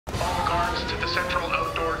central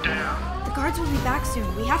outdoor dam. The guards will be back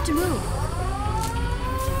soon. We have to move.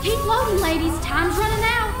 Keep loading, ladies. Time's running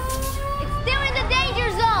out. It's still in the danger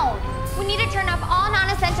zone. We need to turn off all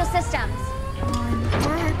non-essential systems. Come on,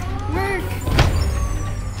 work.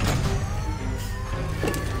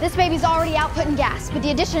 This baby's already outputting gas, but the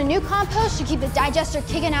addition of new compost should keep the digester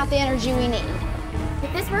kicking out the energy we need.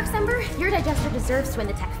 If this works, Ember, your digester deserves to win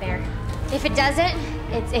the tech fair. If it doesn't,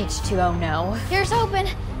 it's H2O no. Here's hoping.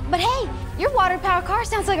 But hey, your water-powered car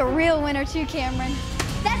sounds like a real winner too, Camryn.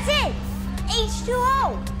 That's it!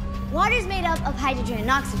 H2O! Water's made up of hydrogen and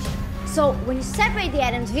oxygen. So when you separate the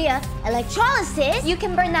atoms via electrolysis, you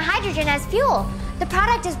can burn the hydrogen as fuel. The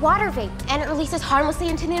product is water vapor. And it releases harmlessly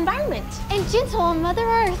into the environment. And gentle on Mother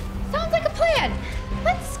Earth. Sounds like a plan.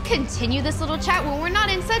 Let's continue this little chat when we're not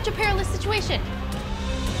in such a perilous situation.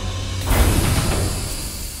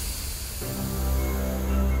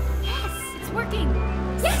 Yes, it's working.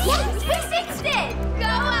 Yes, we fixed it! Go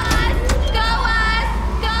us! Go us!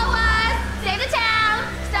 Go us! Save the town!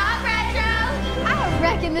 Stop retro! I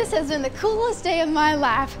reckon this has been the coolest day of my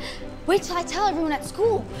life. Wait till I tell everyone at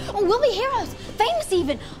school. Oh, we'll be heroes, famous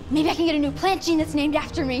even. Maybe I can get a new plant gene that's named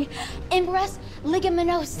after me. Ember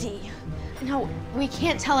ligaminosi. No, we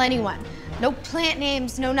can't tell anyone. No plant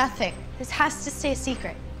names, no nothing. This has to stay a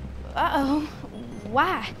secret. Uh-oh.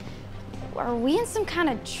 Why? Are we in some kind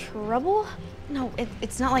of trouble? No,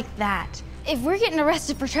 it's not like that. If we're getting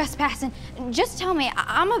arrested for trespassing, just tell me.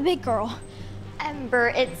 I'm a big girl. Ember,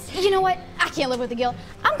 it's... You know what? I can't live with the guilt.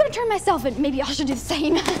 I'm gonna turn myself in. Maybe y'all should do the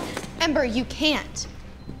same. Ember, you can't.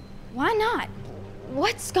 Why not?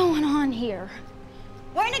 What's going on here?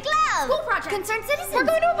 We're in a club! School project. Concerned citizens! We're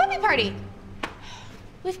going to a puppy party.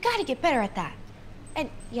 We've got to get better at that. And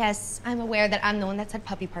yes, I'm aware that I'm the one that said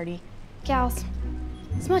puppy party. Gals,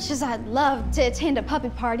 as much as I'd love to attend a puppy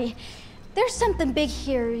party, there's something big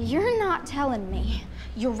here you're not telling me.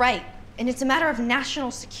 You're right, and it's a matter of national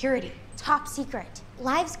security. Top secret.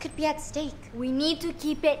 Lives could be at stake. We need to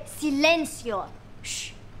keep it silencio.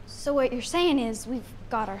 Shh. So what you're saying is we've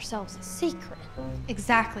got ourselves a secret.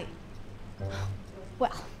 Exactly.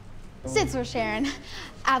 Well, since we're sharing,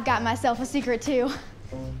 I've got myself a secret too.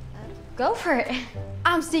 Go for it.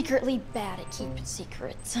 I'm secretly bad at keeping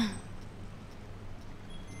secrets.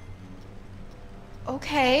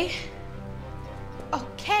 Okay.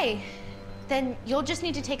 Okay. Then you'll just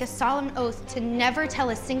need to take a solemn oath to never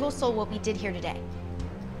tell a single soul what we did here today.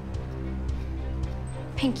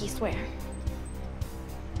 Pinky swear.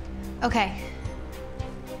 Okay.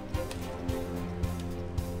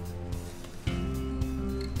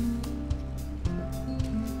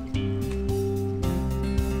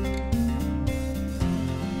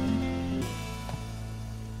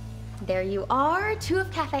 There you are, 2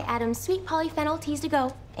 of Cafe Adam's sweet polyphenol teas to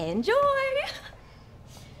go. Enjoy!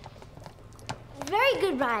 Very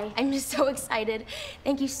good, Rye. I'm just so excited.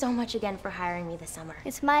 Thank you so much again for hiring me this summer.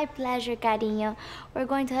 It's my pleasure, cariño. We're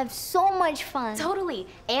going to have so much fun. Totally.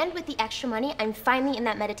 And with the extra money, I'm finally in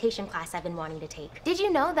that meditation class I've been wanting to take. Did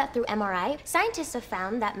you know that through MRI, scientists have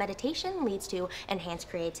found that meditation leads to enhanced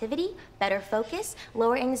creativity, better focus,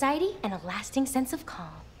 lower anxiety, and a lasting sense of calm?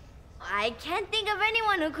 I can't think of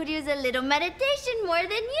anyone who could use a little meditation more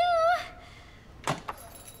than you.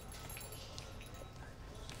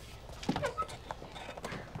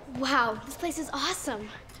 Wow, this place is awesome.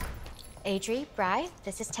 Adri, Bri,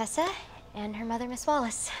 this is Tessa, and her mother, Miss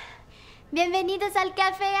Wallace. Bienvenidos al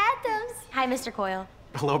Cafe Adams. Hi, Mr. Coyle.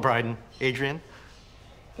 Hello, Bryden. Adrienne?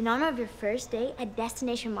 In honor of your first day at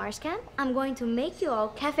Destination Mars Camp, I'm going to make you all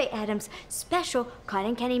Cafe Adams special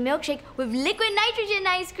cotton candy milkshake with liquid nitrogen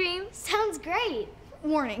ice cream. Sounds great.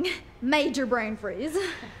 Warning, major brain freeze.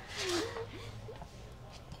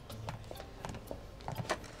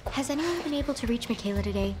 Has anyone been able to reach McKeyla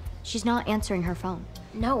today? She's not answering her phone.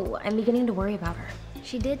 No, I'm beginning to worry about her.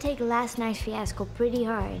 She did take last night's fiasco pretty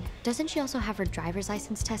hard. Doesn't she also have her driver's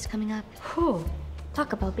license test coming up? Whew.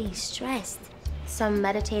 Talk about being stressed. Some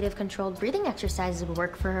meditative controlled breathing exercises would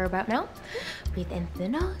work for her about now. Breathe in through the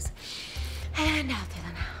nose, and out through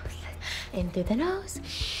the nose. In through the nose.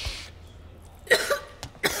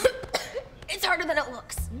 It's harder than it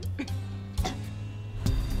looks.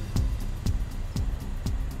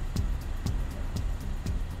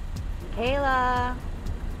 Kayla.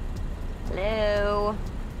 Hello.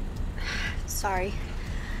 Sorry.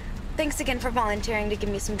 Thanks again for volunteering to give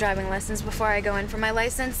me some driving lessons before I go in for my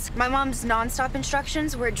license. My mom's non-stop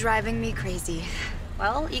instructions were driving me crazy.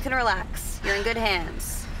 Well, you can relax. You're in good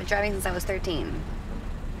hands. Been driving since I was 13.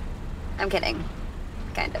 I'm kidding.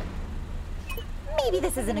 Kind of. Maybe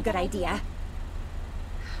this isn't a good idea.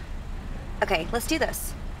 Okay, let's do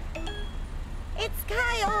this. It's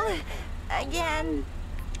Kyle. Again.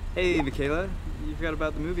 Hey, McKeyla. You forgot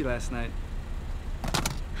about the movie last night.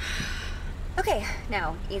 Okay,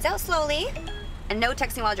 now, ease out slowly, and no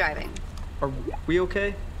texting while driving. Are we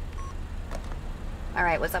okay? All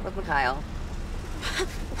right, what's up with Mikhail?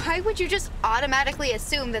 Why would you just automatically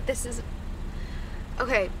assume that this is...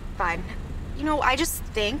 Okay, fine. You know, I just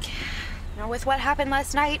think, with what happened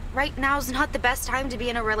last night, right now's not the best time to be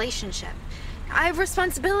in a relationship. I have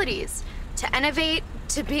responsibilities. To innovate,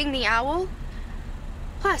 to being the owl.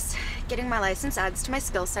 Plus, getting my license adds to my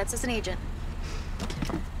skill sets as an agent.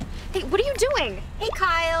 Hey, what are you doing? Hey,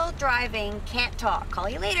 Kyle, driving, can't talk. Call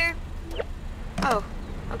you later. Oh,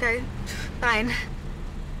 okay, fine.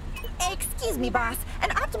 Excuse me, boss. An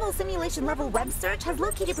optimal simulation level web search has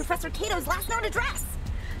located Professor Cato's last known address.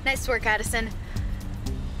 Nice work, Addison.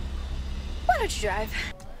 Why don't you drive?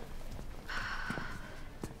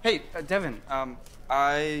 Hey, Devon,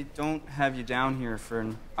 I don't have you down here for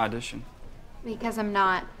an audition. Because I'm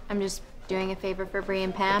not. I'm just doing a favor for Bree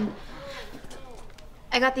and Pam.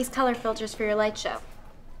 I got these color filters for your light show.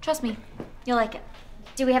 Trust me, you'll like it.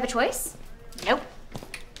 Do we have a choice? Nope.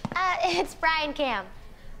 It's Brian Cam.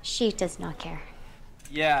 She does not care.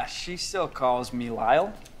 Yeah, she still calls me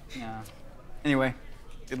Lyle. Yeah. Anyway,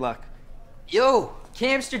 good luck. Yo,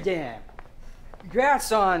 Amsterdam.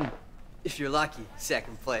 Congrats on, if you're lucky,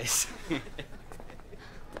 second place.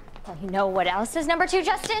 Well, you know what else is number 2,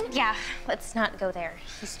 Justin? Yeah, let's not go there.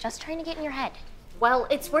 He's just trying to get in your head. Well,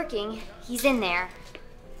 it's working. He's in there.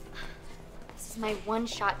 This is my one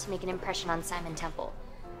shot to make an impression on Simon Temple.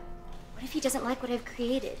 What if he doesn't like what I've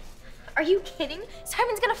created? Are you kidding?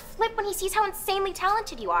 Simon's gonna flip when he sees how insanely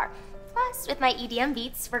talented you are. Plus, with my EDM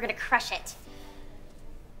beats, we're gonna crush it.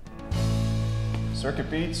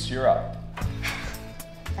 Circuit Beats, you're up.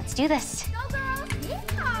 Let's do this. Go, girls! Yeah!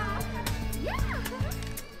 Yeah!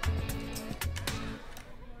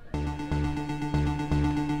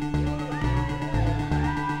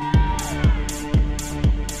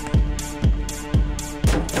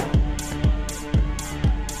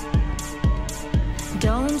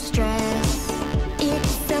 Don't stress,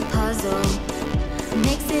 it's a puzzle.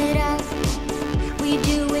 Mix it up, we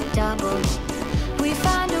do it double. We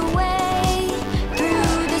find a way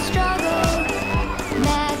through the struggle.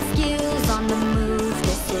 Mad skills on the move,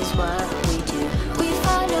 this is what we do. We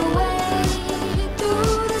find a way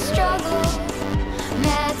through the struggle.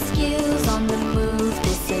 Mad skills on the move,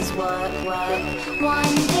 this is what.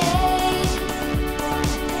 One day,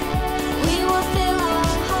 we will fill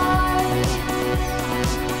our hearts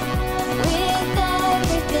with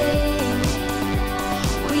everything.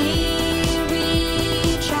 We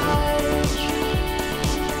recharge.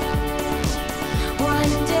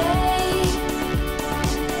 One day,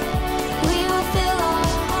 we will fill our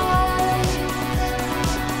hearts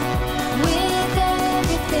with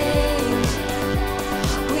everything.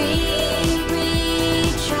 We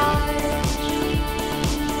recharge.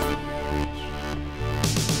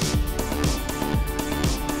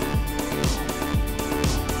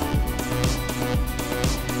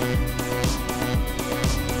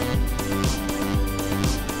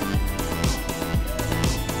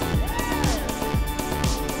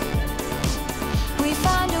 We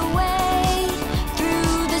find a way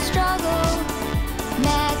through the struggle.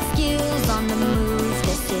 Mad skills on the move,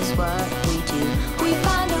 this is what we do. We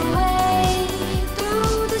find a way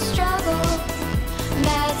through the struggle.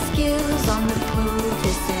 Mad skills on the move,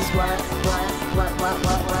 this is what.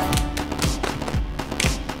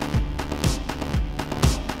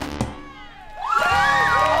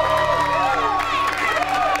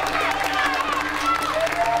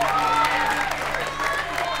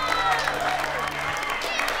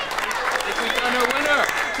 I think we found our winner.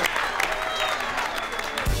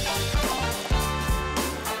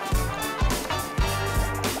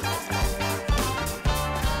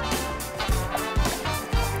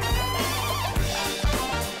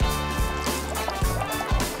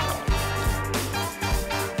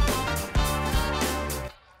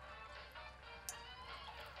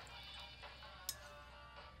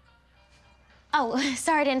 Oh,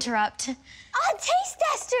 sorry to interrupt. Oh, taste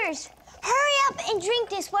testers! Hurry up and drink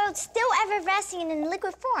this while it's still effervescing in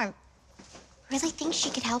liquid form. Really think she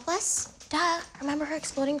could help us? Duh. Remember her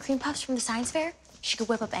exploding cream puffs from the science fair? She could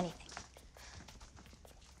whip up anything.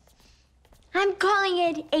 I'm calling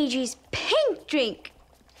it Adrie's pink drink.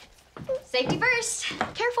 Safety first.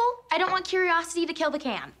 Careful. I don't want curiosity to kill the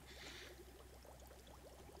can.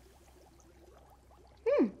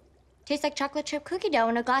 Tastes like chocolate chip cookie dough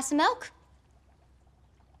in a glass of milk.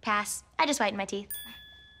 Pass. I just whitened my teeth.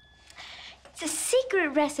 It's a secret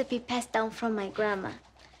recipe passed down from my grandma.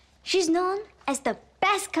 She's known as the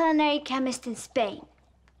best culinary chemist in Spain.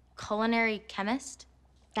 culinary chemist?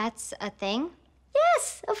 That's a thing?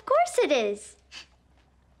 Yes, of course it is.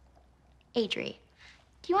 Adri,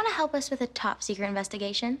 do you want to help us with a top secret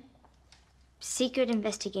investigation? Secret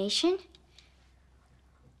investigation?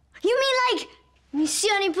 You mean like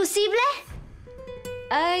Mission Impossible?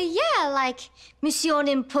 Yeah, like Mission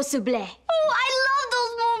Impossible. Oh, I love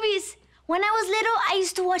those movies. When I was little, I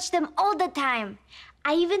used to watch them all the time.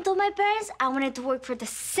 I even told my parents I wanted to work for the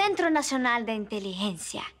Centro Nacional de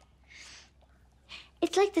Inteligencia.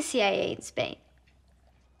 It's like the CIA in Spain.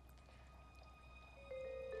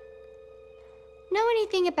 Know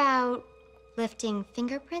anything about lifting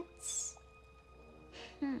fingerprints?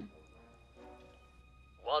 $1.5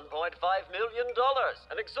 million,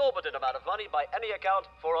 an exorbitant amount of money by any account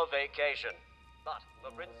for a vacation. But for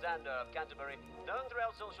Prince Xander of Canterbury, known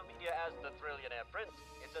throughout social media as the Trillionaire Prince,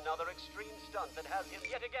 it's another extreme stunt that has him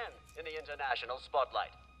yet again in the international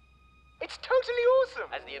spotlight. It's totally awesome!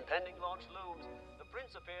 As the impending launch looms, the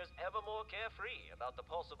Prince appears ever more carefree about the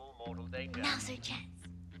possible mortal danger. Now's our chance.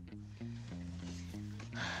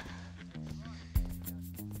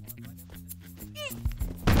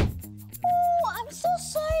 Oh, I'm so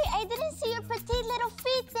sorry. I didn't see your petite little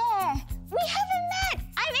feet there. We haven't met.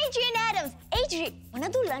 I'm Adrienne Attoms. Adri, wanna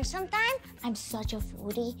do lunch sometime? I'm such a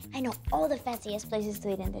foodie. I know all the fanciest places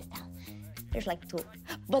to eat in this town. There's like 2,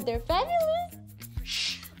 but they're fabulous.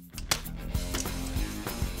 Shh.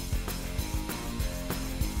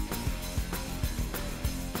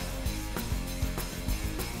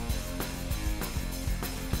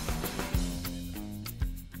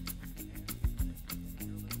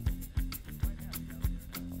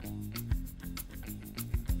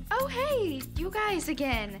 Oh, hey, you guys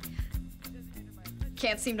again.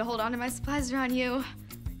 Can't seem to hold on to my supplies around you.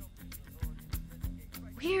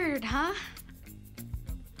 Weird, huh?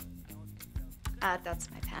 That's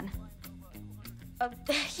my pen.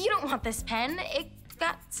 You don't want this pen. It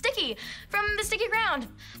got sticky from the sticky ground.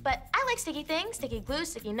 But I like sticky things. Sticky glue,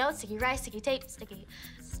 sticky notes, sticky rice, sticky tape, sticky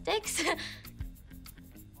sticks.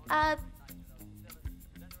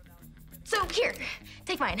 So here,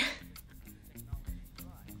 take mine.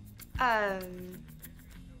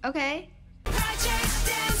 Okay. Project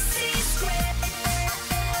Mc².